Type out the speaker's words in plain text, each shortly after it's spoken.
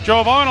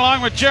Joe Bowen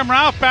along with Jim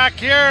Ralph back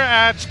here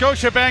at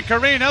Scotiabank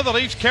Arena. The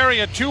Leafs carry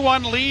a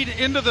 2-1 lead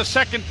into the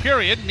second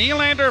period.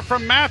 Nylander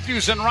from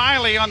Matthews and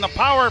Riley on the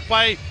power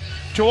play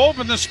to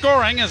open the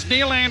scoring as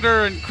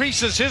Nylander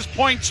increases his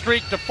point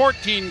streak to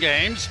 14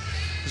 games.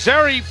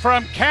 Zeri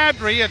from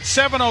Calgary at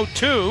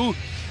 7:02.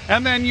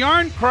 And then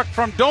Yarncrook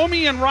from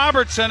Domi and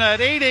Robertson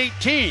at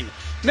 8:18.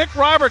 Nick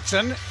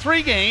Robertson,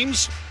 3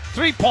 games,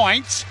 3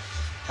 points.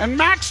 And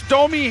Max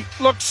Domi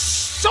looks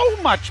so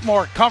much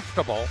more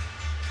comfortable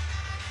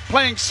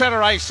playing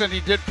center ice than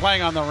he did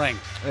playing on the ring.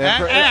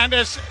 And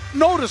it's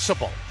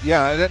noticeable.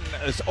 Yeah,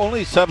 it's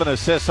only 7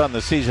 assists on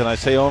the season. I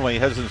say only,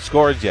 hasn't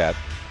scored yet.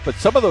 But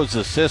some of those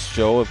assists,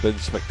 Joe, have been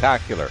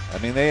spectacular. I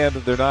mean,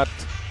 they're not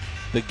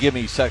the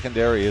gimme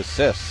secondary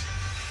assists.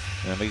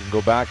 And we can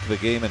go back to the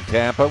game in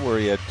Tampa where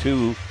he had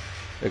 2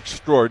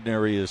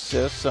 extraordinary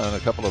assists on a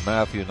couple of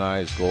Matthew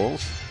Knies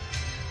goals.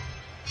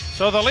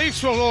 So the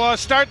Leafs will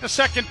start the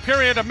second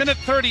period, a minute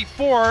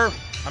 34,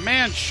 a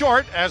man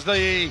short as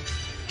the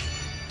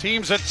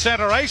team's at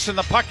center ice and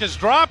the puck is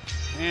dropped.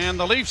 And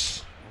the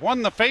Leafs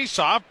won the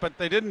face-off, but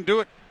they didn't do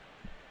it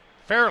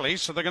fairly,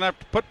 so they're going to have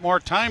to put more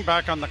time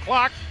back on the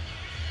clock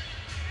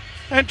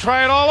and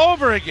try it all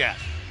over again.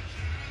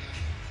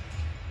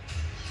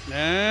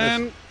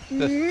 And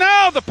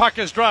now the puck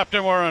is dropped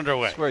and we're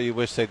underway. That's where you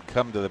wish they'd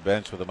come to the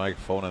bench with a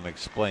microphone and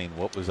explain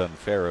what was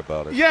unfair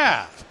about it.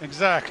 Yeah,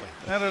 exactly.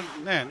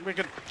 Man, we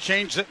could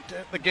change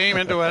the game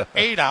into an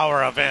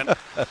 8-hour event.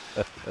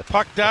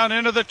 Puck down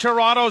into the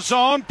Toronto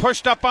zone,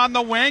 pushed up on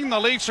the wing. The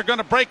Leafs are going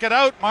to break it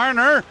out.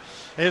 Marner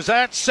is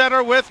at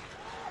center with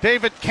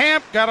David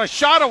Camp. Got a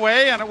shot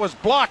away, and it was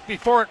blocked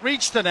before it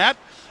reached the net.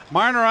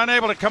 Marner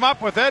unable to come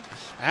up with it.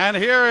 And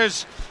here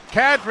is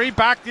Kadri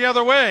back the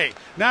other way.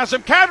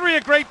 Nazem Kadri,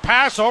 a great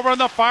pass over on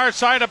the far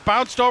side. It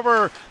bounced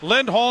over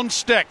Lindholm's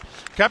stick.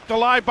 Kept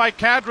alive by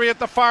Kadri at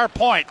the far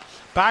point.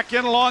 Back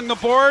in along the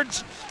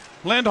boards.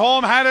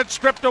 Lindholm had it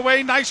stripped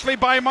away nicely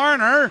by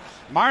Marner.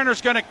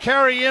 Marner's going to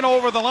carry in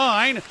over the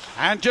line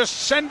and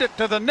just send it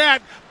to the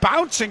net.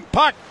 Bouncing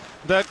puck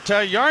that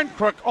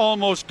Yarncrook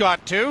almost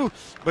got to.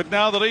 But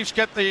now the Leafs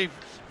get the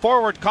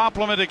forward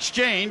compliment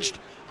exchanged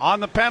on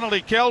the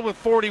penalty kill with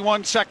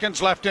 41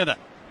 seconds left in it.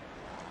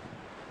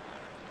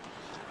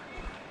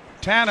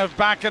 Tanev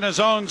back in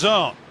his own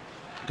zone.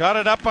 Got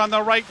it up on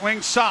the right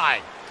wing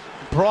side.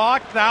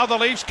 Brock, now the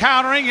Leafs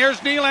countering. Here's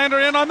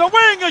Nylander in on the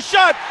wing. A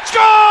shot.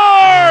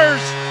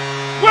 Scores!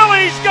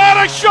 Willie's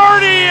got a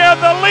shorty,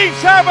 and the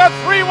Leafs have a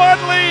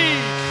 3-1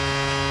 lead.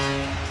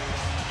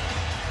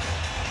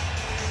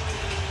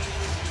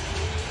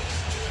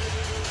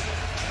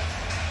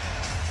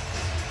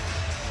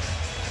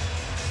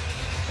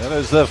 That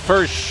is the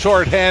first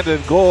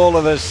shorthanded goal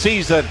of the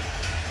season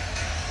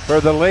for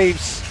the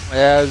Leafs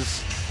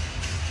as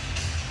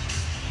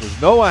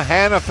Noah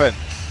Hannafin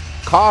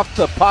coughed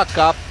the puck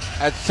up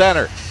at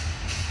center.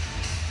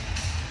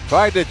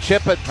 Tried to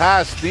chip it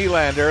past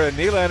Nylander, and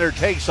Nylander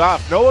takes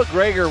off. Noah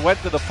Gregor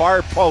went to the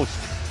far post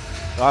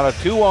on a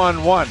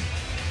 2-on-1.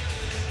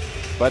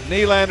 But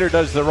Nylander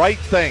does the right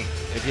thing.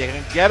 If you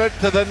can get it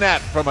to the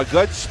net from a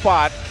good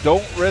spot,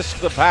 don't risk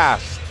the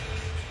pass.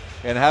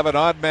 And have an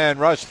odd man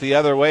rush the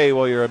other way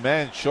while you're a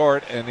man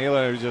short, and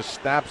Nylander just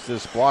snaps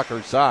this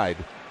blocker side.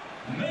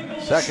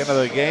 Second of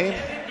the game,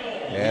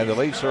 and the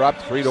Leafs are up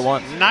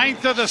 3-1.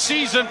 9th of the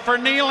season for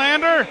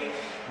Nylander.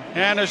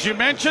 And as you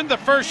mentioned, the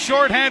first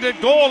shorthanded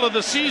goal of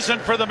the season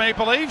for the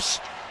Maple Leafs.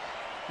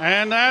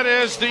 And that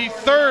is the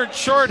 3rd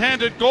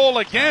shorthanded goal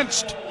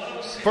against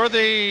for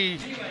the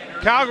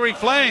Calgary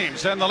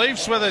Flames. And the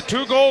Leafs with a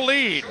 2-goal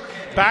lead.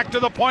 Back to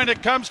the point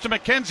it comes to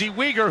Mackenzie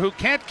Weegar, who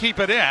can't keep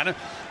it in.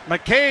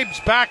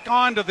 McCabe's back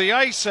onto the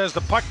ice as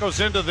the puck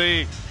goes into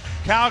the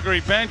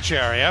Calgary bench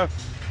area.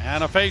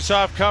 And a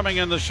face-off coming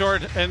in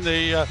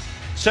the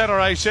center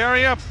ice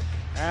area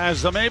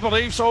as the Maple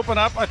Leafs open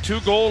up a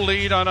 2-goal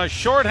lead on a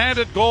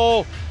shorthanded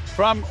goal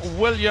from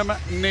William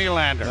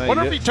Nylander.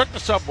 Wonder if he took the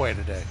subway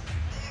today.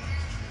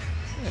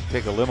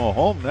 Take a limo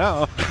home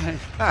now.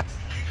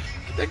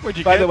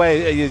 By the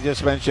way, you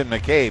just mentioned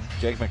McCabe.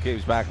 Jake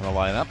McCabe's back in the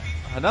lineup.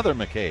 Another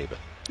McCabe.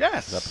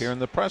 Yes. He's up here in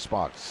the press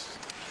box.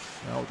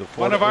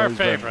 One of our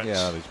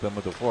favorites. He's been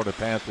with the Florida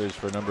Panthers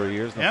for a number of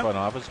years in the front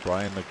office.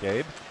 Brian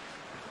McCabe.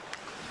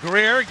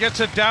 Greer gets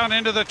it down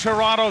into the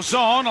Toronto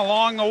zone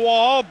along the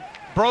wall.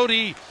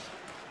 Brody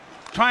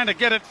trying to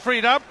get it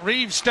freed up.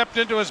 Reeves stepped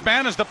into his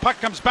man as the puck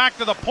comes back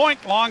to the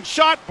point. Long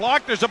shot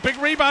blocked. There's a big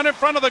rebound in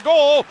front of the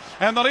goal,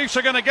 and the Leafs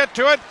are going to get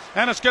to it,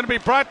 and it's going to be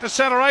brought to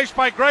center ice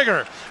by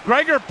Gregor.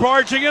 Gregor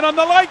barging in on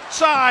the light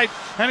side,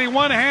 and he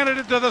one-handed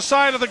it to the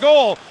side of the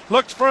goal.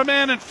 Looks for a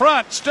man in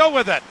front, still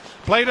with it.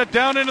 Played it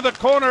down into the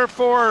corner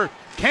for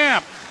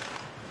Camp.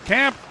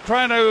 Camp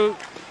trying to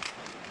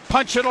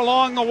punch it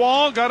along the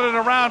wall, got it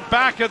around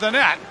back of the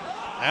net.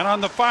 And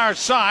on the far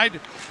side,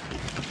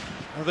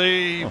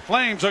 the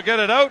Flames will get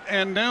it out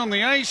and down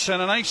the ice,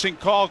 and an icing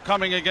call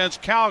coming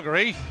against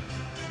Calgary,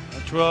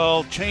 which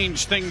will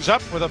change things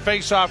up with a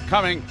face-off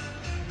coming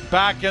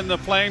back in the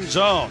Flame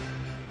zone.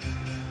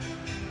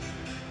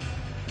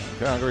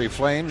 Calgary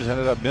Flames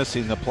ended up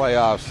missing the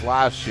playoffs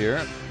last year.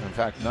 In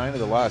fact, 9 of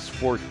the last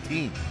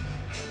 14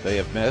 they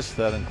have missed.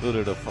 That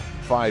included a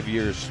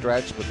 5-year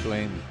stretch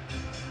between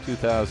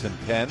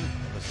 2010,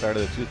 the start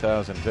of the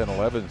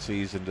 2010-11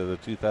 season, to the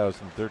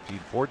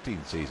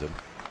 2013-14 season.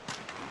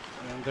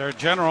 And their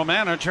general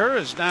manager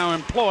is now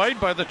employed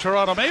by the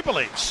Toronto Maple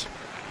Leafs.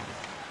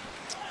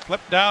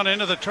 Flip down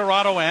into the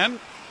Toronto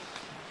end.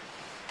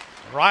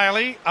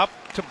 Riley up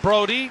to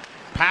Brody.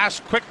 Pass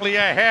quickly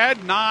ahead.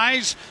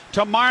 Nyes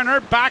to Marner.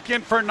 Back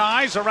in for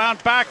Nyes.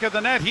 Around back of the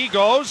net he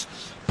goes.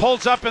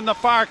 Pulls up in the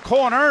far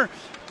corner.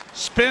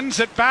 Spins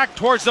it back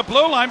towards the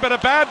blue line, but a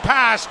bad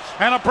pass.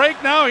 And a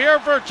break now here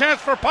for a chance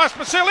for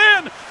Pospisil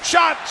in.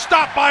 Shot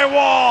stopped by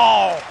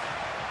Wall.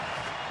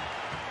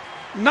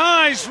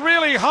 Nyes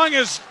really hung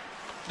his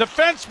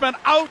defenseman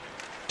out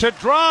to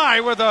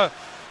dry with a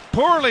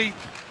poorly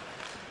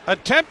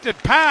attempted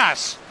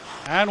pass.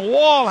 And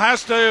Wall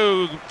has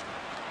to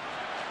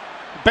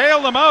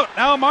bail them out.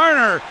 Now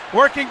Marner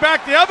working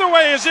back the other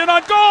way is in on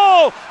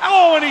goal.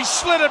 Oh, and he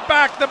slid it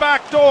back the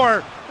back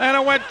door, and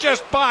it went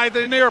just by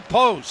the near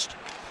post.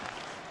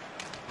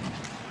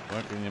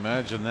 What can you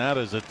imagine that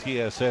as a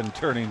TSN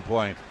turning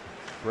point?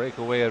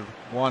 Breakaway at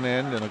one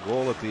end and a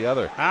goal at the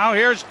other. Now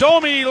here's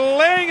Domi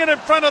laying it in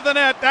front of the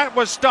net. That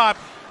was stopped,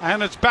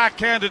 and it's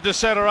backhanded to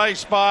center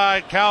ice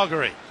by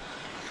Calgary.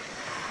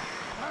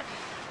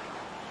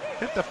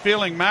 Get the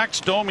feeling Max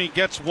Domi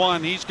gets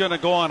one, he's going to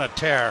go on a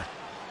tear.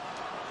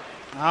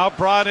 Now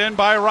brought in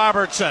by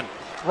Robertson.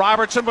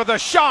 Robertson with a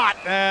shot,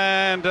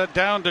 and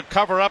down to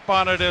cover up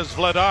on it is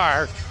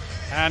Vladar,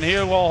 and he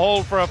will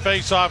hold for a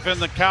face-off in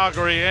the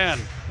Calgary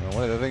end. Well,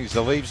 one of the things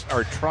the Leafs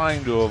are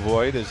trying to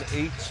avoid is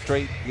 8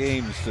 straight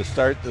games to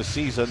start the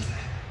season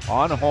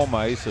on home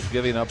ice of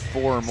giving up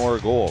 4 or more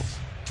goals.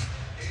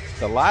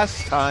 The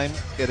last time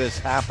it has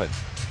happened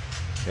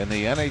in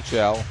the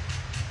NHL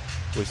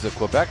was the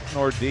Quebec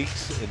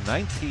Nordiques in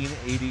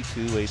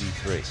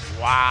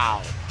 1982-83.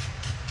 Wow.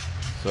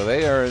 So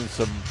they are in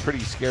some pretty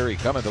scary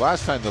coming. The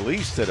last time the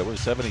Leafs did it was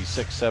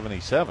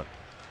 76-77.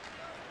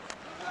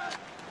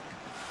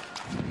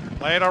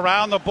 Played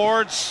around the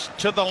boards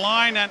to the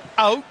line and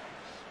out.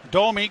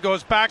 Domi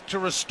goes back to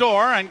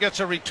restore and gets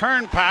a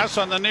return pass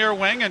on the near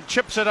wing and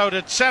chips it out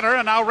at center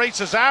and now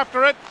races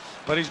after it,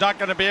 but he's not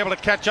going to be able to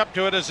catch up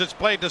to it as it's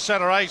played to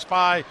center ice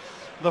by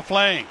the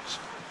Flames.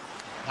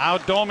 Now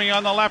Domi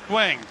on the left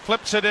wing,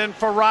 flips it in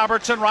for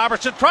Robertson.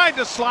 Robertson tried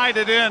to slide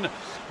it in.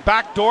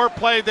 Backdoor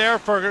play there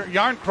for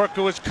Yarncrook,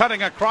 who was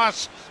cutting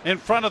across in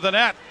front of the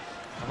net.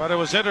 But it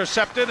was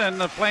intercepted, and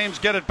the Flames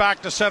get it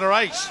back to center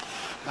ice.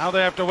 Now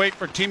they have to wait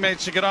for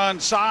teammates to get on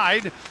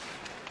side.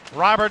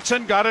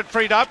 Robertson got it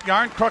freed up.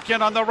 Yarncrook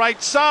in on the right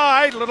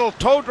side. Little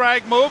toe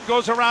drag move,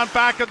 goes around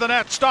back of the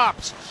net,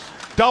 stops.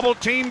 Double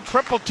team,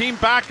 triple team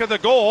back of the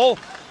goal.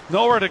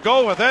 Nowhere to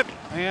go with it.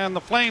 And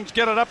the Flames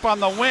get it up on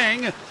the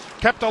wing.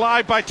 Kept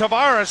alive by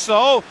Tavares,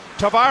 though.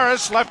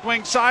 Tavares, left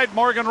wing side,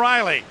 Morgan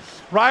Riley.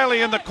 Riley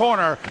in the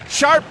corner.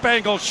 Sharp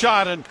angle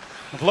shot, and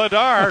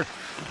Vladar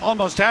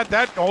almost had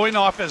that going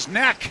off his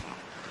neck.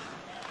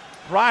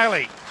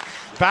 Riley,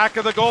 back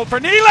of the goal for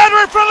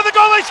Nylander in front of the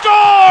goal. They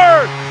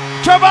score!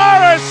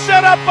 Tavares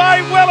set up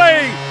by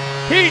Willie.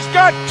 He's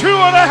got 2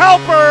 and a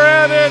helper,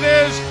 and it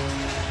is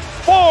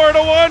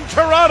 4-1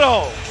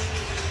 Toronto.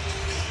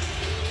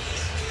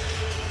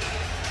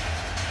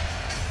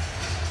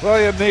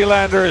 William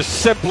Nylander is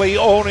simply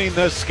owning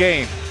this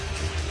game.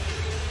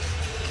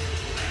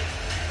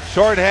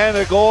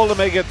 Short-handed goal to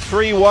make it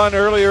 3-1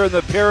 earlier in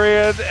the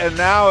period, and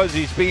now as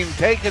he's being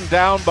taken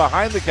down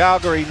behind the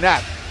Calgary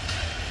net,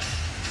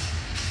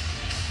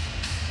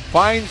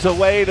 finds a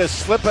way to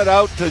slip it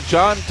out to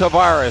John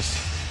Tavares,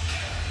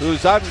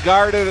 who's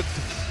unguarded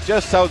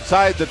just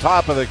outside the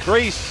top of the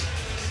crease,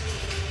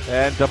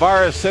 and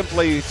Tavares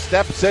simply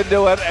steps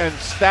into it and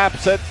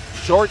snaps it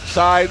short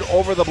side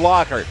over the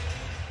blocker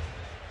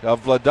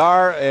of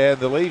Vladar, and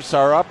the Leafs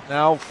are up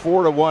now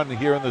 4-1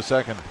 here in the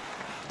second.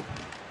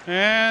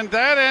 And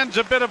that ends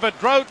a bit of a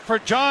drought for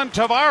John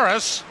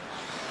Tavares,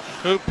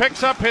 who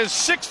picks up his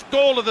 6th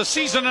goal of the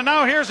season. And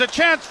now here's a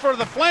chance for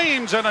the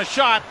Flames, and a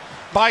shot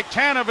by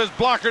Tanev is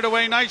blocked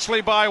away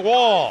nicely by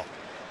Wall.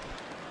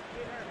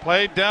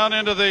 Played down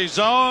into the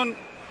zone.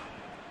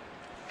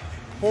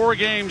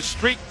 4-game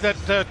streak that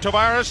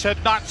Tavares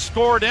had not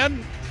scored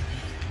in.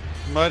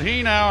 But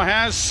he now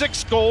has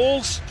 6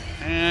 goals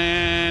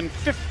and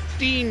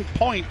 15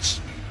 points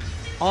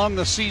on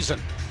the season.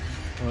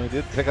 Well, he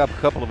did pick up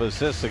a couple of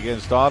assists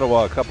against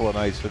Ottawa a couple of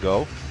nights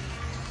ago.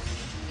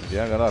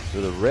 Yeah, got off to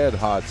the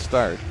red-hot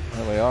start.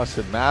 Anyway,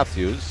 Austin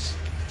Matthews,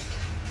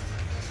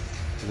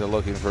 he's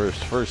looking for his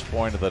first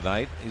point of the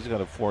night. He's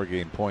got a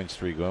 4-game point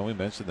streak going. We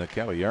mentioned that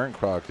Kelly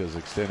Yarncroc has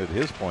extended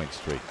his point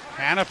streak.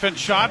 Hanifin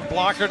shot,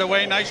 blockered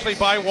away nicely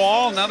by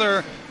Wall.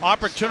 Another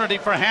opportunity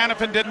for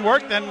Hanifin, didn't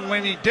work. Then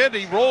when he did,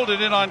 he rolled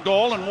it in on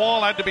goal, and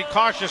Wall had to be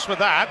cautious with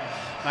that.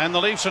 And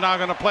the Leafs are now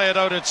going to play it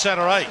out at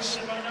center ice.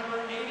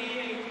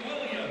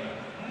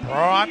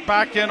 Brought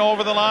back in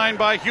over the line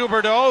by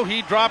Huberdeau.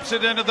 He drops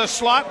it into the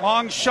slot.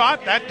 Long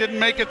shot. That didn't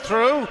make it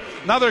through.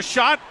 Another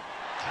shot.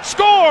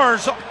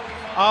 scores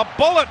a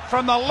bullet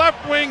from the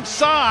left wing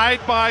side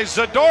by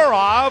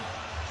Zadorov.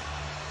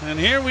 And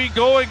here we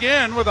go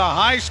again with a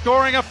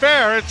high-scoring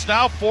affair. It's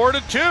now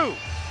 4-2.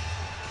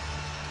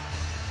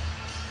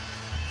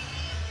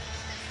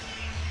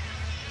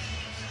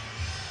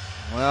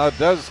 Well, it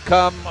does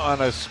come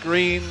on a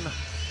screen,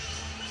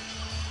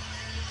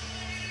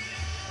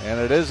 and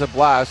it is a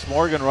blast.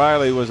 Morgan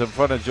Riley was in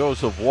front of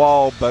Joseph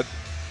Wall, but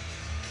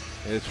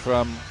it's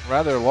from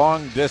rather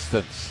long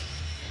distance.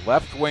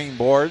 Left wing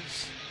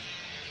boards.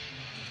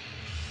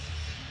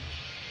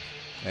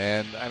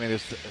 And, I mean,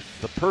 it's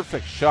the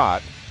perfect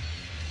shot.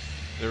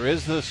 There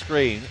is the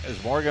screen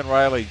as Morgan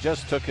Riley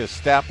just took his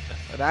step.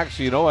 And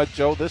actually, you know what,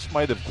 Joe? This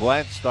might have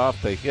glanced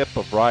off the hip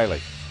of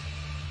Riley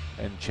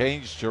and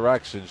changed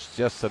directions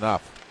just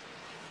enough.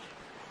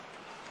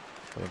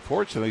 But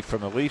unfortunately,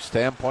 from the Leaf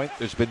standpoint,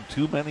 there's been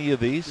too many of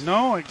these.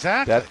 No,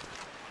 exactly.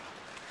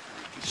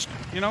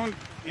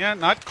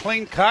 Not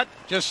clean cut,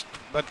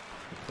 but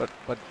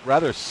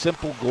rather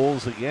simple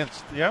goals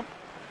against. Yep.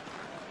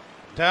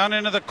 Down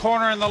into the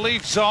corner in the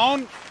Leaf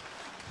zone.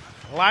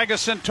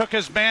 Lagesson took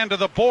his man to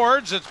the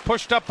boards. It's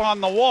pushed up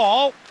on the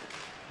wall.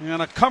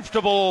 And a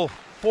comfortable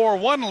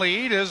 4-1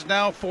 lead is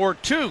now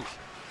 4-2.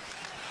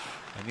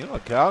 And you know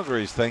what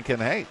Calgary's thinking?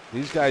 Hey,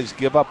 these guys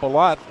give up a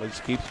lot. Let's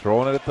keep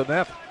throwing it at the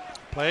net.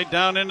 Played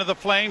down into the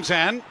Flames'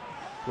 end.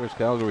 Of course,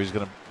 Calgary's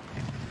going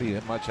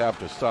to much have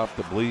to stop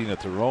the bleeding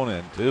at their own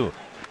end, too.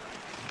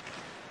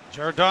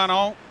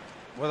 Giordano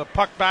with a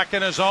puck back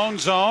in his own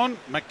zone.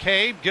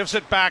 McCabe gives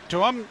it back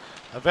to him.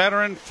 A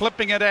veteran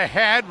flipping it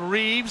ahead.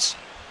 Reeves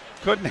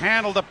couldn't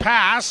handle the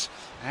pass.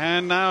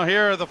 And now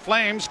here are the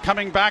Flames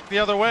coming back the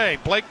other way.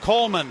 Blake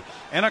Coleman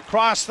in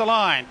across the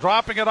line.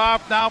 Dropping it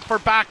off now for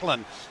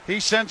Backlund. He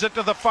sends it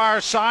to the far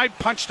side.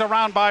 Punched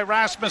around by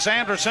Rasmus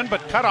Anderson,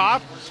 but cut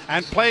off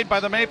and played by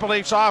the Maple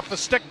Leafs off the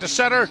stick to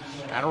center.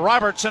 And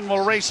Robertson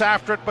will race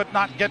after it, but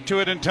not get to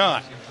it in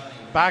time.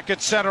 Back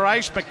at center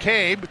ice,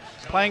 McCabe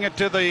playing it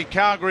to the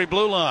Calgary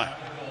blue line.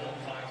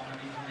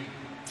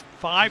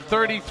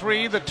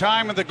 5:33 the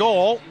time of the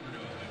goal.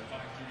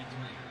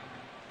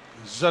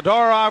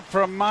 Zadorov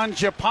from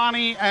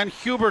Mangiapane and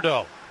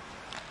Huberdeau.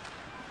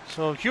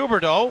 So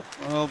Huberdeau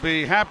will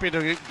be happy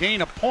to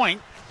gain a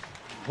point.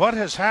 What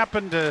has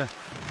happened to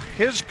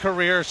his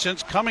career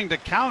since coming to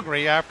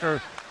Calgary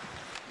after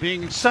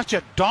being such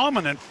a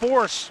dominant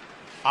force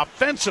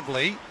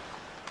offensively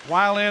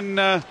while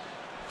in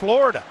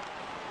Florida?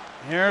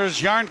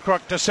 Here's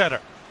Yarncrook to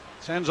center.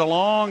 Sends a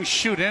long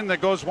shoot in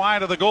that goes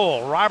wide of the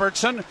goal.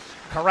 Robertson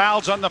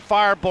corrals on the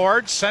far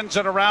board, sends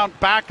it around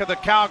back of the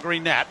Calgary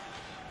net.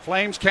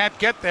 Flames can't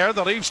get there.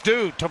 The Leafs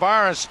do.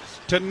 Tavares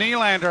to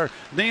Nylander.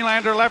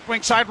 Nylander left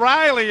wing side.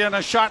 Riley, and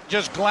a shot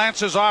just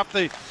glances off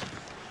the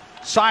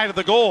side of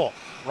the goal.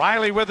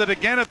 Riley with it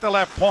again at the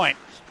left point.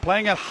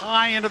 Playing it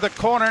high into the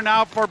corner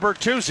now for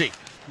Bertuzzi.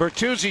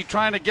 Bertuzzi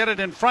trying to get it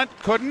in front.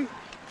 Couldn't.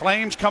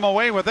 Flames come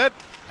away with it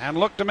and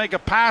look to make a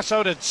pass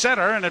out at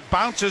center, and it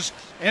bounces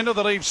into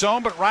the Leaf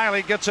zone, but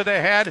Riley gets it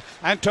ahead,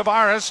 and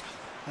Tavares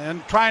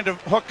and trying to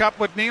hook up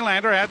with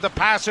Nylander, had the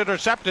pass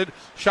intercepted,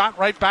 shot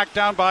right back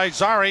down by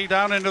Zari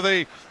down into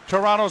the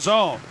Toronto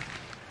zone.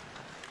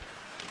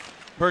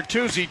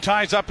 Bertuzzi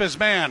ties up his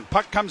man.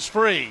 Puck comes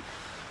free.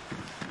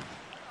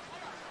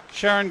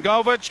 Sharon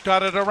Govich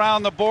got it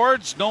around the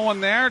boards. No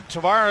one there.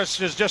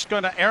 Tavares is just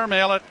going to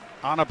airmail it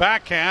on a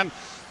backhand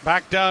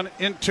back down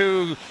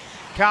into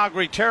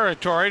Calgary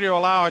territory to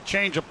allow a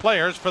change of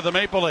players for the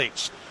Maple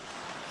Leafs.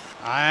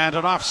 And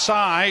an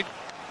offside.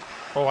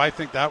 Oh, I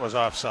think that was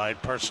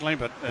offside personally,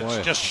 but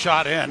it's just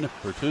shot in.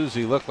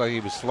 Bertuzzi looked like he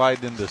was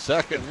sliding into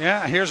second.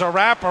 Yeah, here's a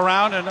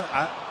wraparound, and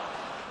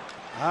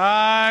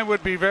I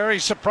would be very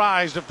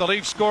surprised if the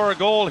Leafs score a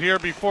goal here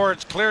before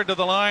it's cleared to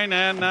the line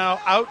and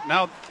now out.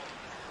 Now,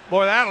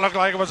 boy, that looked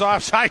like it was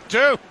offside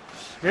too.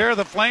 Here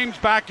the Flames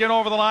back in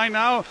over the line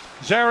now.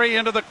 Zeri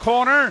into the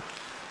corner.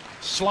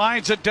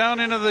 Slides it down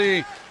into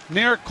the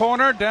near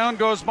corner. Down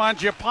goes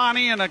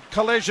Mangiapane, and a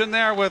collision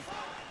there with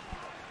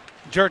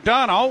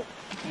Giordano.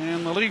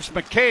 And the Leafs'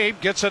 McCabe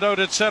gets it out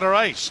at center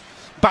ice.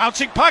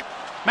 Bouncing puck.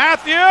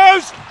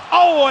 Matthews!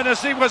 Oh, and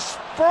as he was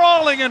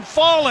sprawling and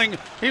falling,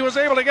 he was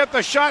able to get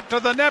the shot to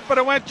the net, but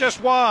it went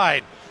just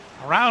wide.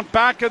 Around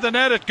back of the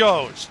net it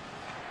goes.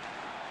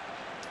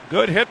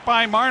 Good hit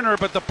by Marner,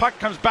 but the puck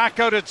comes back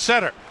out at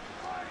center.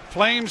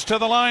 Flames to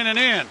the line and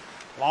in.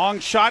 Long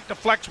shot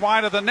deflects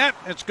wide of the net.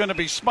 It's going to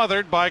be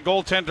smothered by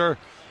goaltender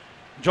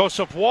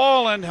Joseph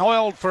Wall and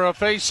held for a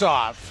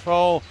face-off.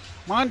 So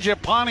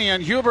Mangiapane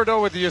and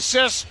Huberdeau with the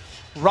assists.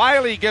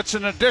 Riley gets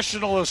an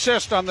additional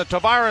assist on the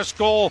Tavares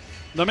goal.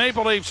 The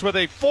Maple Leafs with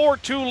a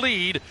 4-2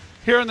 lead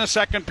here in the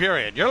second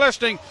period. You're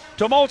listening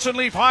to Molson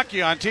Leaf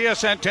Hockey on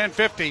TSN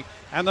 1050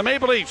 and the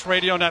Maple Leafs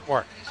Radio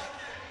Network.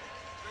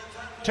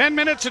 10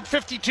 minutes and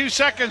 52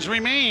 seconds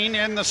remain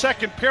in the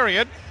second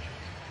period.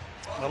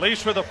 The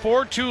Leafs with a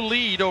 4-2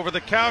 lead over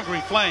the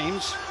Calgary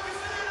Flames.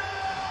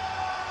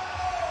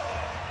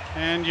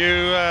 And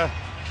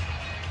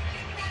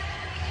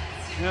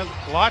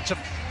lots of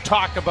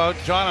talk about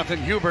Jonathan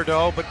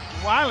Huberdeau, but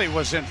Riley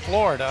was in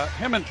Florida,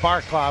 him and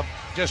Barkov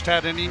just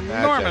had an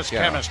enormous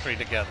chemistry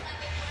together.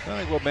 I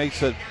think what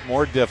makes it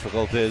more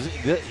difficult is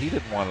he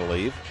didn't want to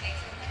leave.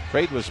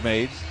 Trade was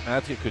made.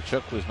 Matthew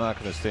Tkachuk was not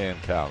going to stay in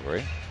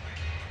Calgary.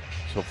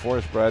 So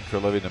forced Brad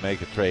Treliving to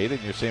make a trade.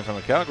 And you're seeing from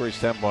a Calgary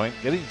standpoint,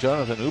 getting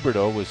Jonathan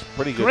Huberdeau was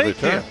pretty good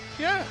return. Deal.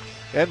 Yeah.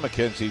 And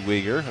Mackenzie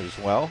Weegar as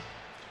well.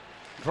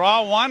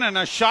 Draw one and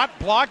a shot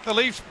blocked. The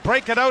Leafs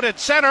break it out at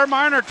center.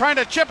 Marner trying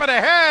to chip it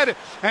ahead,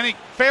 and he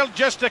failed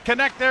just to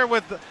connect there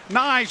with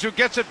Nyes, who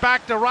gets it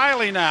back to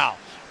Riley now.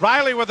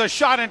 Riley with a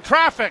shot in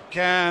traffic,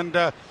 and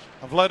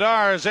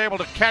Vladar is able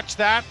to catch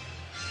that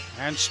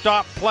and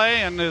stop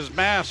play, and his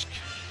mask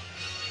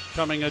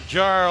coming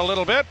ajar a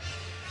little bit.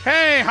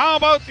 Hey, how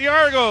about the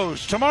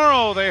Argos?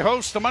 Tomorrow they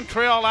host the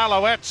Montreal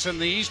Alouettes in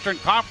the Eastern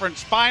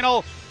Conference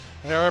Final.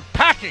 They're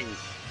packing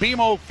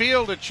BMO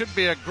Field. It should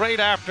be a great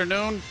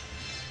afternoon.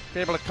 Be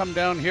able to come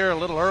down here a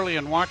little early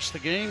and watch the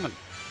game and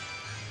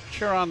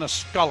cheer on the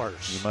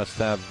Scullers. You must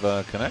have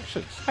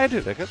connections. I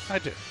do. Tickets? I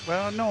do.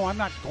 Well, no, I'm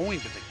not going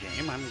to the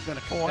game. I'm going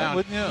to come down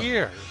wouldn't you?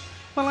 here.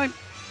 Well, I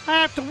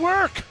have to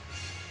work.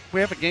 We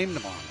have a game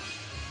tomorrow.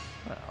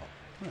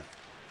 Well,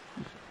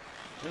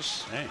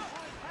 just saying.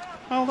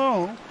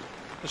 Although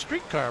the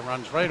streetcar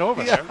runs right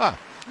over there. Yeah.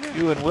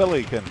 You and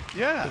Willie can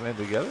come in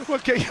together.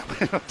 Okay,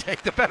 we'll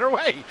take the better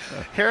way.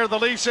 Here are the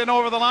Leafs in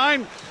over the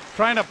line.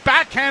 Trying to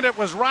backhand it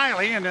was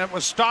Riley, and it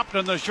was stopped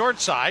on the short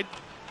side.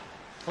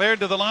 Cleared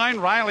to the line.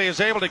 Riley is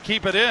able to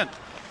keep it in.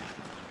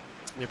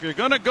 If you're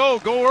going to go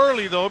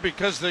early, though,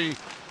 because the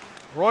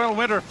Royal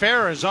Winter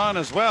Fair is on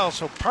as well,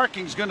 so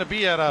parking's going to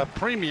be at a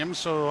premium,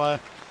 so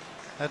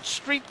that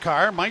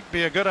streetcar might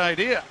be a good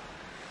idea.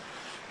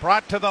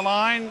 Brought to the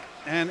line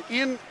and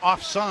in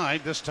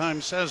offside, this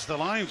time says the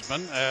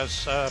linesman,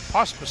 as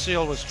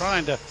Pospisil was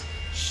trying to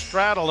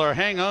straddle or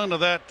hang on to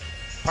that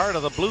part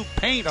of the blue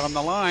paint on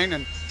the line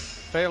and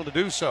failed to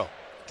do so.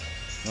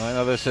 I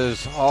know this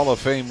is Hall of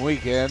Fame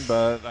weekend,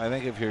 but I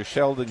think if you're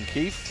Sheldon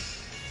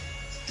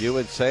Keefe, you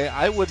would say,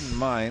 I wouldn't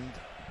mind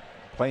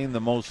playing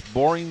the most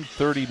boring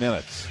 30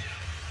 minutes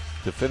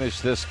to finish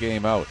this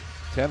game out.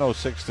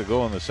 10:06 to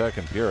go in the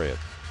second period.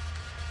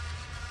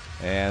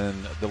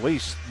 And the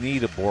Leafs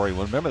need a boring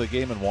one. Remember the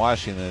game in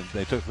Washington,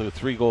 they took the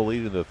 3-goal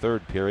lead in the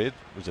third period.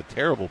 It was a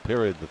terrible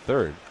period, the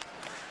third.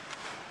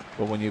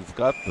 But when you've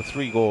got the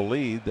 3-goal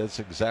lead, that's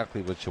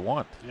exactly what you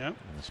want. Yep.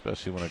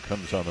 Especially when it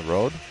comes on the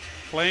road.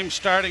 Flames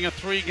starting a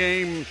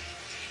 3-game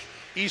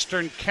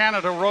Eastern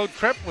Canada road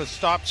trip with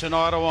stops in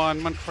Ottawa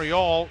and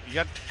Montreal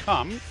yet to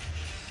come.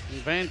 In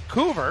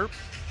Vancouver,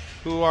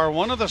 who are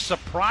one of the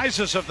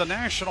surprises of the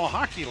National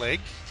Hockey League,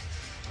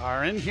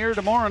 are in here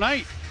tomorrow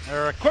night.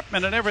 Their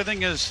equipment and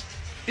everything is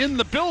in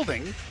the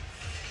building.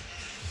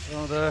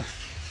 So the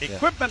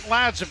equipment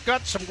lads have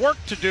got some work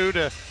to do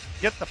to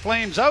get the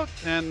Flames out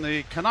and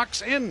the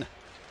Canucks in.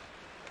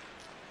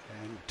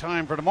 And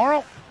time for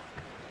tomorrow.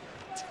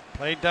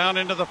 Played down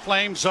into the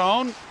Flame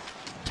zone.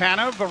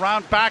 Tanev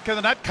around back of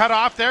the net, cut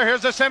off there.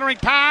 Here's the centering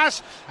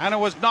pass, and it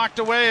was knocked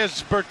away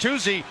as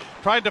Bertuzzi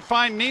tried to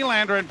find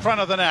Nylander in front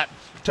of the net.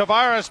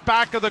 Tavares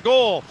back of the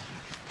goal.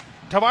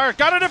 Tavares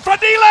got it in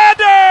front.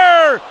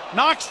 Nylander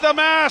knocks the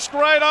mask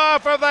right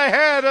off of the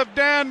head of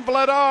Dan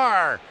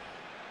Vladar.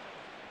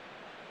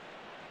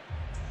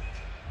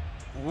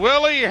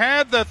 Willie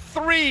had the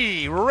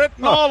 3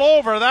 written all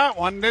over that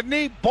one, didn't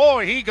he?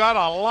 Boy, he got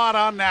a lot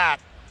on that.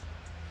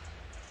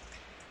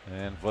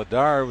 And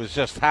Vladar was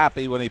just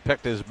happy when he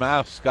picked his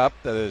mask up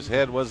that his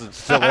head wasn't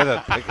still in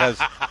it, because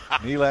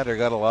Nylander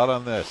got a lot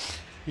on this.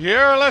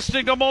 You're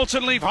listening to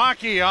Molson Leaf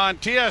Hockey on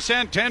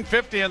TSN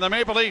 1050 and the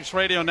Maple Leafs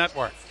Radio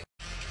Network.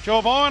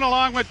 Joe Bowen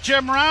along with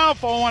Jim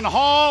Ralph, Owen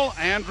Hall,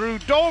 Andrew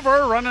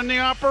Dover running the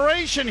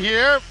operation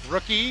here.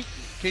 Rookie,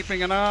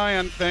 keeping an eye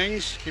on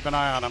things. Keep an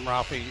eye on him,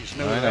 Ralphie. He's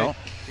new to it.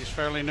 He's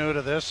fairly new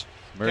to this.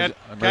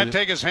 Can't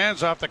take his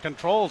hands off the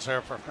controls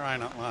there for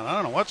crying out loud. I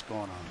don't know what's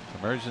going on.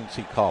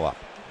 Emergency call-up.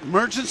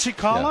 Emergency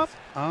call-up?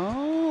 Yeah.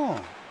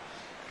 Oh.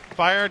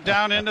 Fired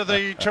down into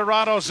the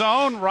Toronto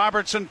zone.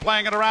 Robertson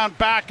playing it around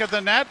back of the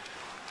net.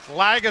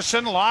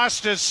 Lagesson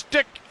lost his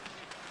stick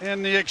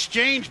in the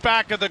exchange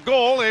back of the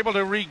goal, able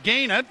to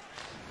regain it.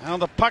 Now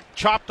the puck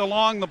chopped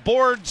along the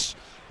boards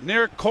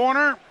near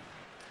corner.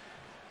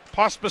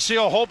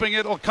 Pospisil hoping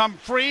it'll come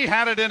free,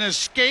 had it in his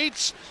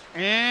skates,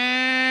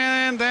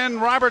 and then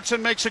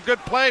Robertson makes a good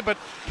play but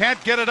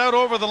can't get it out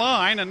over the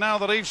line, and now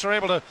the Leafs are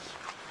able to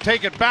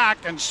take it back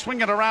and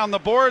swing it around the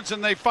boards,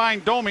 and they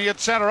find Domi at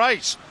center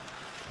ice.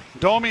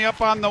 Domi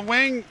up on the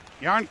wing.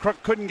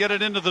 Yarncrook couldn't get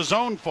it into the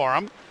zone for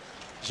him.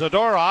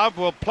 Zadorov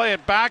will play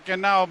it back, and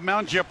now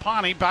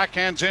Mangiapane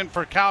backhands in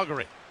for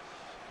Calgary.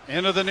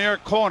 Into the near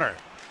corner.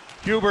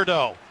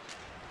 Huberdeau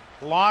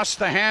lost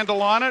the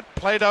handle on it,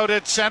 played out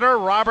at center.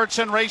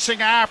 Robertson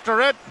racing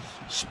after it,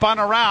 spun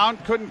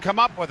around, couldn't come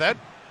up with it.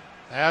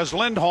 As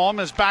Lindholm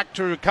is back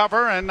to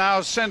recover and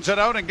now sends it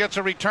out and gets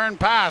a return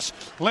pass.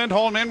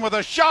 Lindholm in with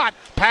a shot.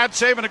 Pad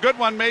save and a good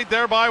one made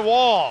there by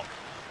Wall.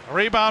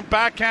 Rebound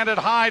backhanded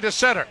high to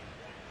center.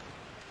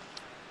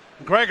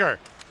 Gregor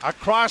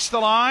across the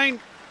line.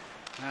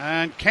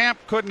 And Camp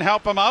couldn't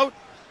help him out.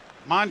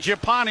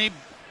 Mangiapane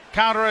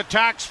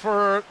counterattacks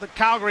for the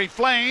Calgary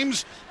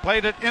Flames.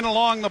 Played it in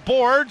along the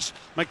boards.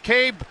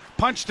 McCabe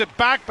punched it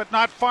back, but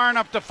not far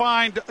enough to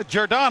find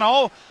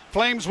Giordano.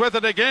 Flames with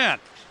it again.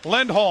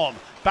 Lindholm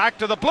back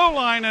to the blue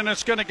line, and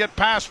it's going to get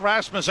past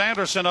Rasmus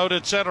Andersson out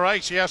at center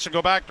ice. He has to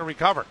go back to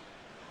recover.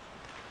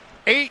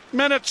 8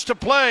 minutes to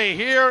play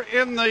here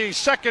in the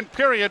second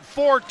period.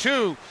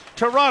 4-2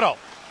 Toronto.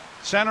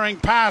 Centering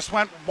pass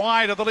went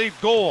wide of the Leaf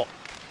goal.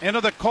 Into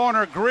the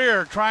corner,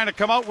 Greer trying to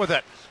come out with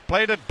it.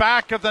 Played it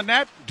back of the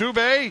net.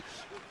 Dubé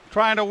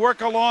trying to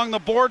work along the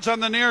boards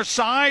on the near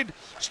side.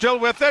 Still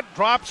with it.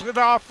 Drops it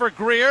off for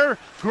Greer.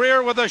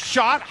 Greer with a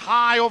shot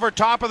high over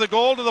top of the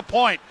goal to the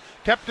point.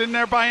 Kept in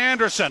there by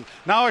Anderson.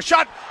 Now a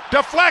shot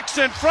deflects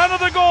in front of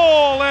the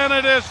goal, and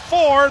it is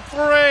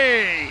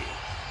 4-3.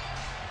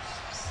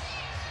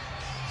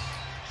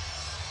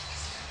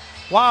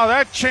 Wow,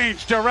 that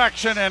changed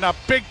direction in a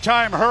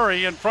big-time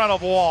hurry in front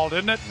of Wall,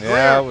 didn't it?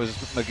 Yeah, it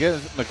was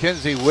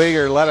Mackenzie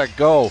Weegar let it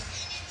go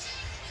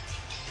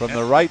from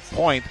the right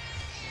point.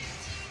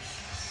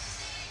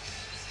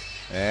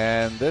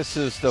 And this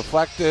is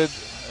deflected,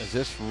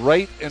 just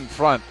right in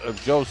front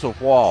of Joseph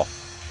Wall.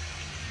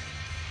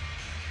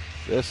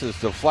 This is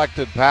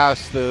deflected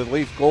past the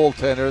Leaf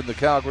goaltender. The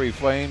Calgary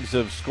Flames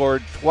have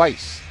scored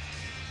twice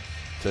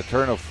to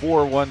turn a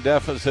 4-1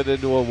 deficit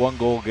into a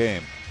one-goal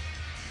game.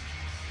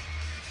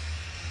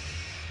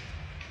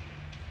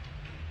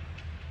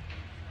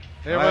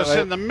 It was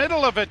in the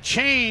middle of a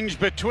change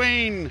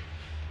between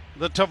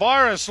the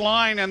Tavares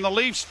line and the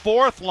Leafs'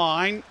 fourth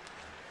line.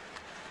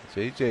 It's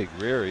A.J.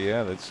 Greer,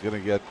 yeah, that's going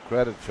to get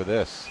credit for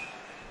this.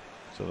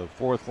 So the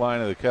fourth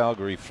line of the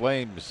Calgary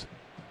Flames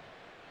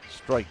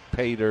strike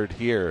pay dirt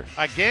here.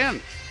 Again.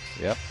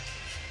 Yep.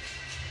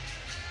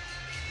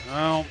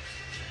 Well,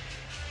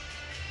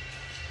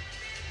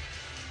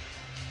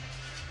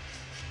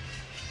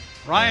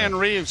 Ryan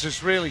Reeves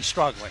is really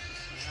struggling.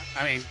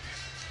 I mean,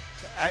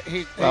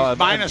 he's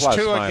minus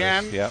two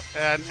again. Yep.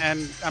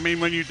 And I mean,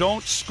 when you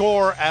don't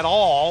score at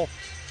all,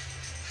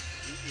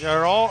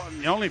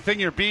 the only thing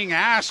you're being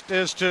asked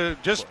is to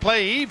just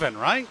play even,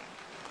 right?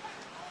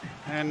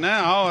 And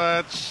now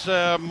it's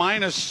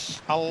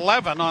minus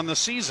 11 on the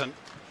season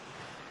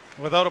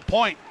without a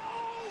point.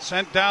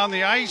 Sent down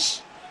the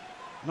ice.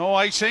 No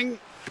icing.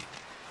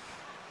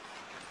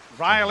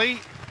 Riley,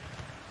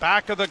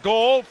 back of the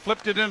goal,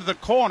 flipped it into the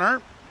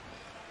corner.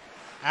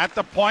 At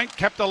the point,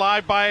 kept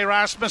alive by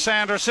Rasmus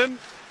Andersson.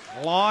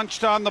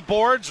 Launched on the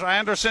boards.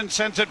 Andersson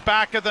sends it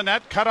back of the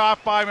net, cut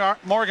off by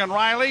Morgan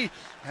Riley,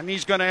 and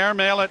he's going to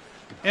airmail it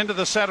into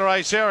the center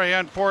ice area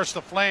and force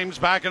the Flames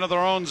back into their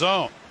own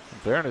zone. In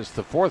fairness,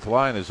 the fourth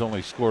line has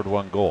only scored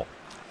one goal.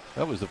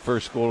 That was the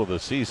first goal of the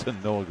season.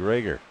 Noah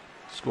Gregor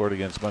scored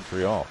against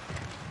Montreal.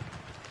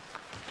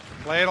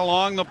 Played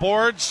along the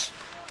boards.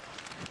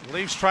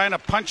 Leafs trying to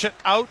punch it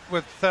out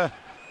with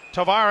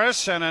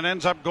Tavares, and it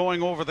ends up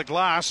going over the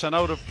glass and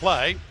out of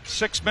play.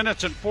 6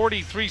 minutes and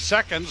 43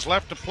 seconds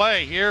left to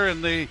play here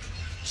in the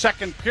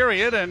second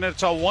period, and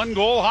it's a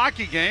one-goal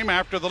hockey game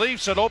after the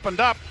Leafs had opened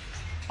up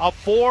a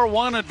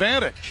 4-1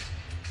 advantage.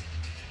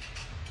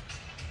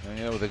 And,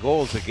 you know, the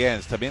goals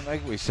against, I mean,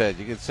 like we said,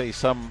 you could say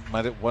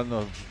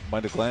one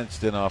might have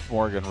glanced in off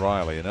Morgan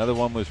Riley. Another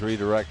one was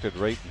redirected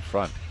right in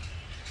front.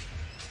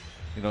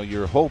 You know,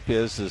 your hope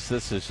is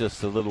this is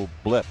just a little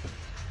blip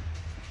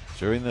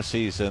during the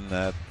season,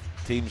 that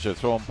teams are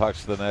throwing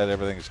pucks to the net,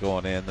 everything's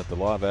going in, that the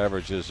law of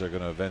averages are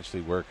going to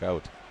eventually work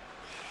out.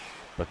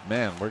 But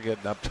man, we're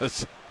getting up to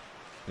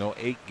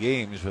 8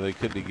 games where they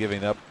could be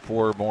giving up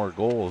 4 more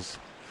goals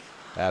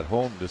at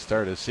home to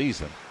start a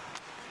season.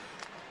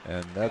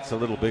 And that's a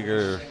little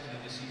bigger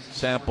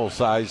sample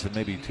size than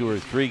maybe 2 or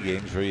 3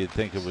 games where you'd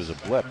think it was a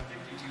blip.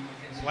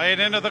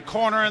 Played into the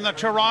corner in the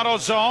Toronto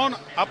zone,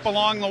 up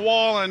along the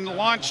wall and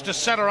launched to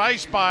center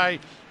ice by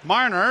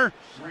Marner.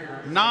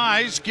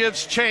 Nyes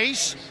gives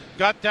chase.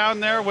 Got down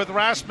there with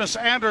Rasmus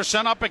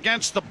Andersson up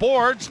against the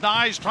boards.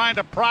 Nyes trying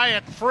to pry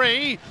it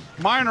free.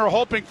 Marner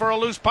hoping for a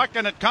loose puck,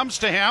 and it comes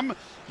to him.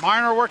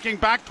 Marner working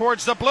back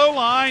towards the blue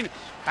line.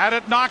 Had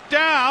it knocked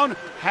down,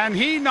 and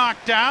he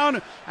knocked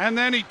down, and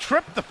then he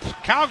tripped the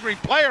Calgary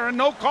player, and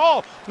no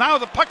call. Now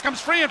the puck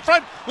comes free in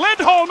front.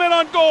 Lindholm in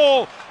on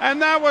goal,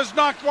 and that was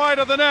knocked wide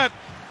of the net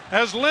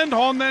as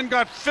Lindholm then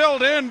got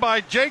filled in by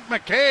Jake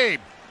McCabe.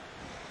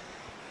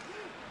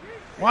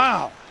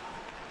 Wow,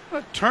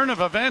 what a turn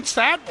of events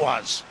that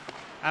was.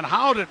 And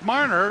how did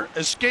Marner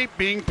escape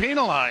being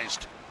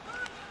penalized?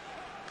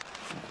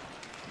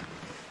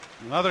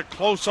 Another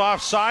close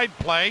offside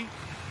play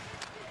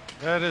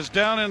that is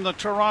down in the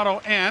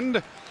Toronto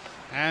end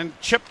and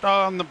chipped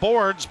on the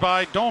boards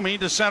by Domi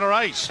to center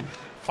ice.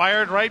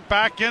 Fired right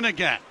back in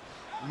again.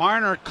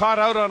 Marner caught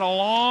out on a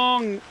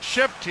long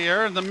shift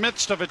here in the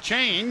midst of a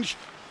change.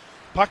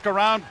 Puck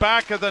around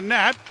back of the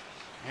net.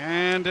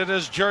 And it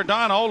is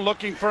Giordano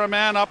looking for a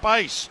man up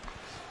ice.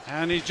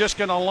 And he's just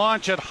going to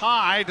launch it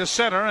high to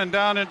center and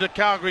down into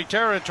Calgary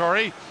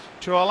territory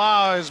to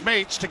allow his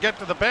mates to get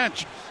to the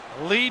bench.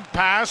 Lead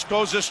pass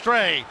goes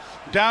astray.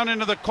 Down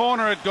into the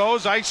corner it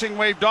goes. Icing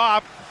waved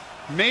off.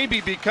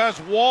 Maybe because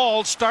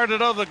Wall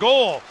started out of the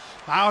goal.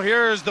 Now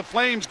here's the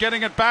Flames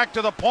getting it back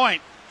to the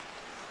point.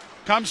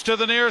 Comes to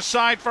the near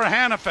side for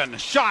Hanifin.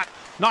 Shot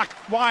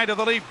knocked wide of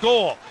the Leaf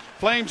goal.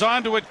 Flames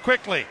onto it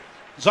quickly.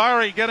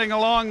 Zari getting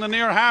along the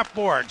near half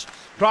boards.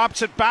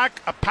 Drops it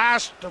back. A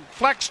pass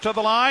deflects to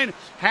the line.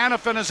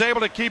 Hanifin is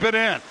able to keep it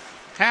in.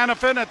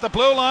 Hanifin at the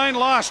blue line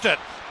lost it.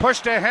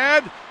 Pushed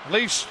ahead.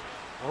 Leafs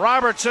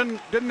Robertson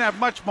didn't have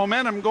much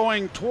momentum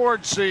going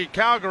towards the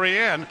Calgary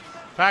end.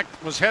 In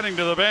fact, was heading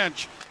to the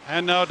bench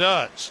and now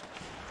does.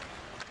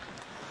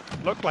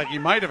 Looked like he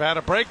might have had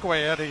a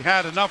breakaway had he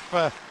had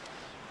enough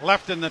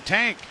left in the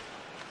tank.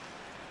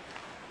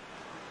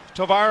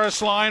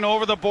 Tavares line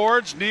over the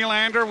boards.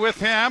 Nylander with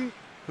him,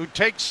 who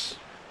takes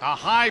a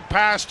high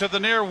pass to the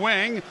near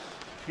wing.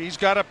 He's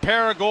got a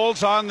pair of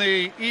goals on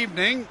the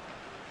evening.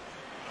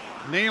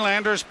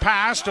 Nylander's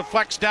pass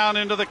deflects down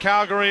into the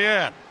Calgary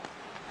end.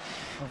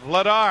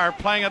 Vladar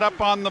playing it up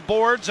on the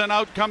boards, and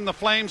out come the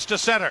Flames to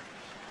center.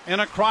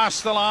 In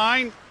across the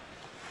line.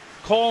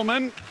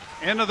 Coleman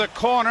into the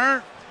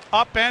corner.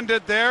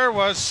 Upended there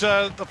was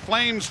the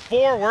Flames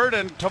forward,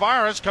 and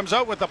Tavares comes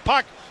out with the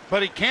puck,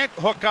 but he can't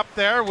hook up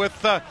there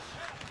with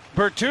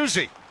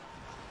Bertuzzi.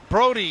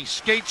 Brody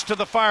skates to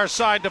the far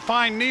side to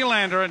find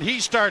Nylander, and he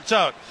starts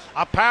out.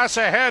 A pass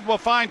ahead will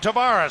find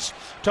Tavares.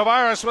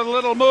 Tavares with a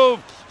little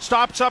move,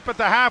 stops up at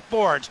the half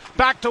boards.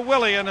 Back to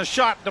Willie, and a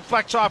shot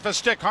deflects off his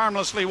stick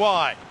harmlessly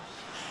wide.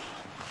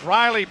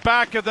 Riley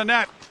back of the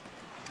net.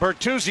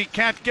 Bertuzzi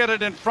can't get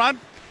it in front.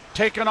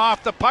 Taken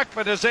off the puck,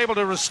 but is able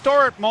to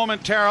restore it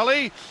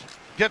momentarily.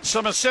 Gets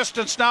some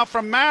assistance now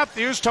from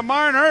Matthews to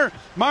Marner.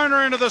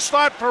 Marner into the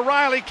slot for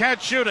Riley, can't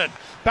shoot it.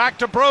 Back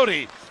to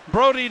Brody.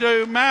 Brody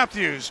to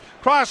Matthews.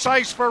 Cross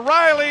ice for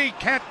Riley,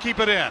 can't keep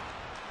it in.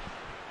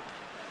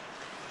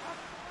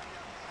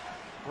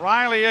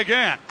 Riley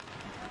again.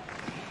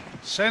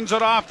 Sends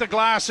it off the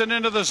glass and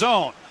into the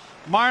zone.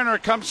 Marner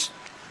comes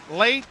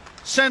late,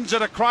 sends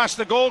it across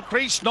the goal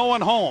crease, no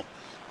one home.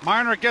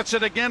 Marner gets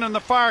it again in the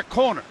far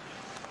corner.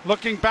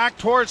 Looking back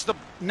towards the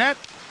net.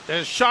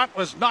 His shot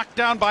was knocked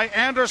down by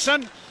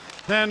Anderson.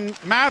 Then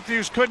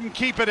Matthews couldn't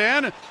keep it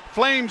in.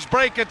 Flames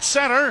break at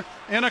center.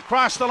 In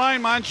across the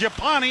line,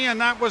 Mangiapane,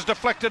 and that was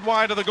deflected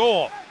wide of the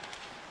goal.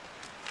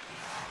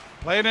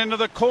 Played into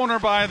the corner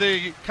by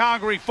the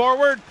Calgary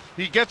forward.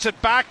 He gets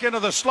it back into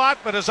the slot,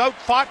 but is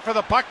outfought for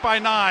the puck by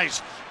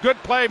Nyes.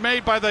 Good play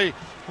made by the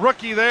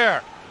rookie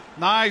there.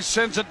 Nyes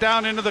sends it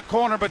down into the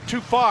corner, but too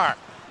far.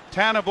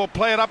 Tanev will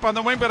play it up on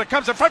the wing, but it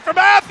comes in front for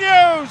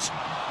Matthews!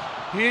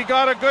 He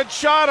got a good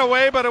shot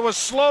away, but it was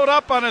slowed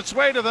up on its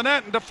way to the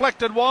net and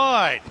deflected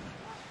wide.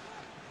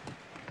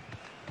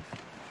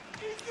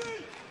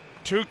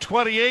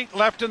 2:28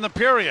 left in the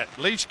period.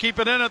 Leafs keep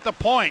it in at the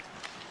point.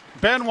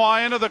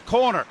 Benoit into the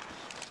corner.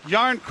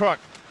 Yarncrook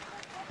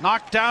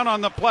knocked down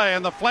on the play,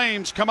 and the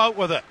Flames come out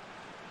with it.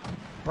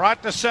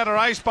 Brought to center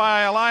ice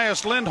by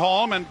Elias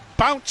Lindholm and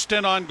bounced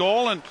in on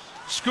goal and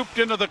scooped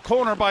into the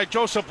corner by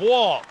Joseph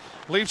Wall.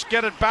 Leafs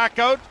get it back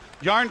out.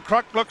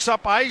 Yarncrook looks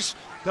up ice.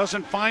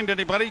 Doesn't find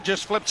anybody,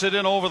 just flips it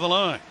in over the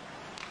line.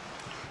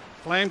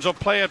 Flames will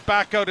play it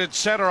back out at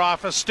center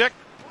off a stick,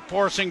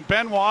 forcing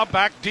Benoit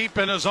back deep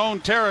in his own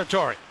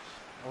territory.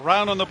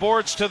 Around on the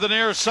boards to the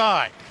near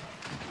side.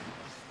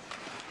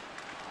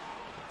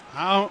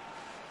 Now,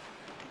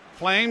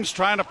 Flames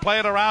trying to play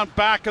it around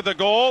back of the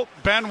goal.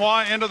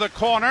 Benoit into the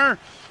corner.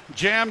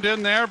 Jammed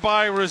in there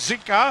by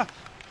Ruzicka.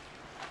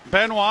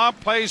 Benoit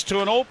plays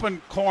to an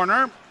open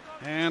corner.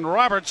 And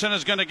Robertson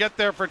is going to get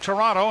there for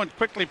Toronto and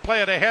quickly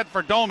play it ahead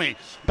for Domi.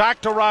 Back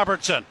to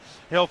Robertson.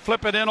 He'll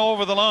flip it in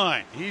over the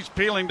line. He's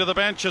peeling to the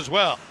bench as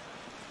well.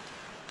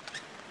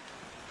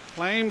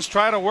 Flames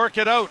try to work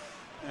it out,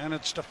 and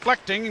it's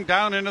deflecting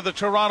down into the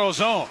Toronto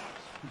zone.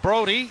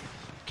 Brody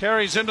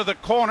carries into the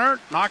corner.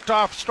 Knocked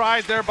off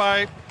stride there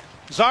by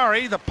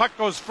Zari. The puck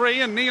goes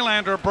free, and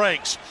Nylander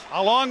breaks.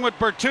 Along with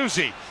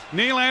Bertuzzi.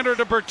 Nylander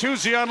to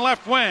Bertuzzi on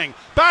left wing.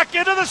 Back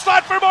into the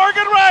slot for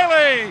Morgan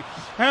Riley!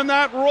 And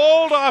that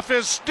rolled off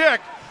his stick,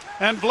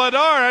 and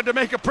Vladar had to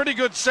make a pretty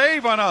good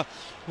save on a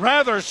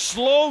rather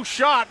slow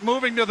shot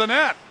moving to the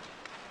net.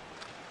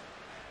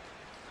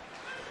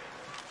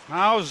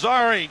 Now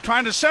Zari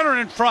trying to center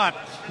in front.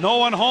 No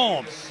one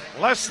home.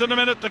 Less than a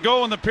minute to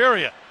go in the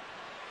period.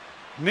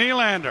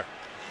 Nylander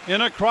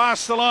in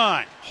across the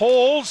line.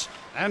 Holds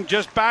and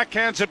just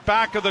backhands it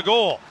back of the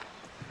goal.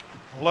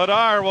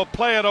 Vladar will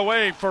play it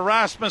away for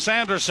Rasmus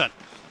Andersson.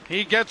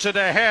 He gets it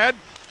ahead.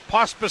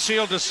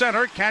 Pospisil to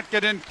center, can't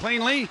get in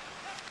cleanly.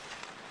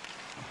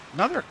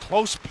 Another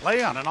close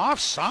play on an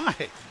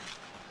offside.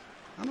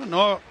 I don't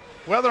know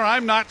whether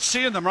I'm not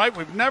seeing them right.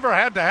 We've never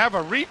had to have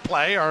a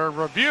replay or a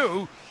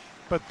review,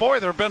 but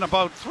boy, there have been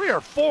about 3 or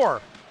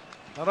 4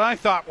 that I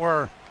thought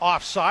were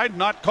offside,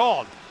 not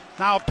called.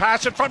 Now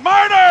pass in front.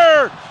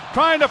 Marner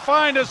trying to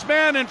find his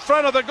man in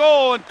front of the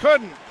goal and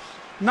couldn't.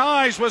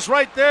 Nyes was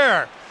right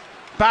there.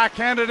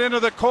 Backhanded into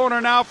the corner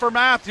now for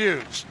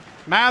Matthews.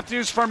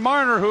 Matthews for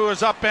Marner, who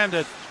is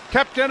upended.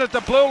 Kept in at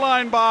the blue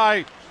line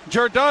by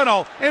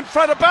Giordano. In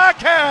front of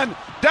backhand.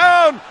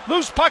 Down.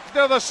 Loose puck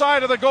to the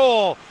side of the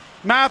goal.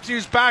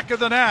 Matthews back of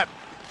the net.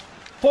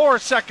 4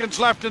 seconds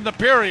left in the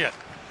period.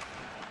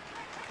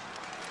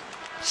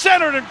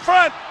 Centered in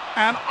front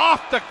and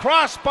off the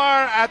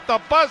crossbar at the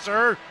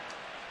buzzer.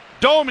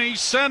 Domi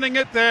sending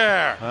it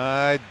there.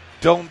 I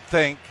don't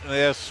think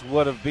this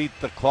would have beat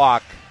the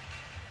clock.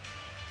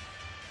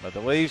 But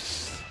the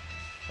Leafs,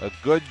 a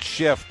good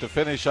shift to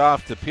finish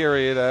off the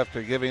period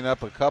after giving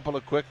up a couple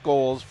of quick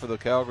goals for the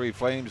Calgary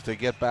Flames to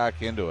get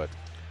back into it.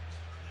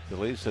 The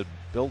Leafs had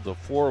built a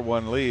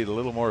 4-1 lead, a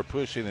little more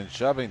pushing and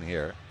shoving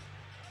here.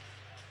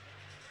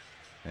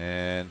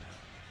 And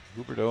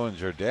Huberdeau and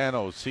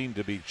Giordano seemed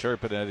to be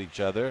chirping at each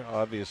other.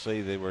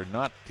 Obviously, they were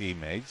not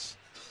teammates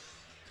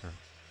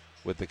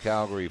with the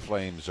Calgary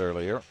Flames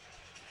earlier.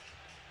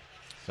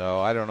 So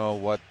I don't know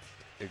what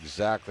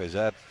exactly is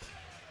that.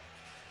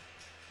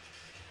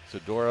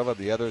 Zadorov on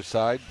the other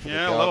side for the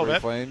Calgary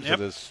Flames that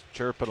is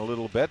chirping a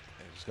little bit.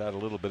 He's got a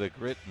little bit of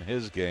grit in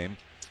his game.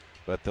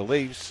 But the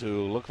Leafs,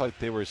 who looked like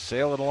they were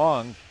sailing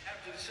along,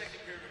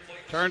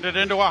 turned it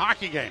into a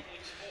hockey game.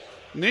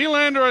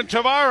 Nylander and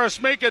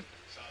Tavares make it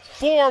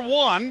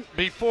 4-1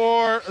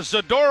 before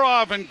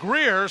Zadorov and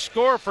Greer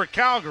score for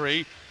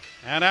Calgary.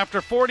 And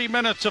after 40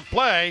 minutes of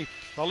play,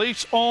 the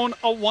Leafs own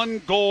a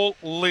 1-goal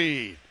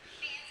lead.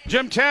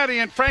 Jim Taddy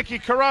and Frankie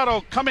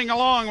Corrado coming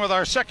along with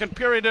our second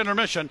period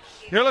intermission.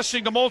 You're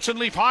listening to Molson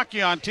Leaf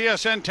Hockey on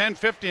TSN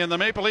 1050 and the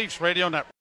Maple Leafs Radio Network.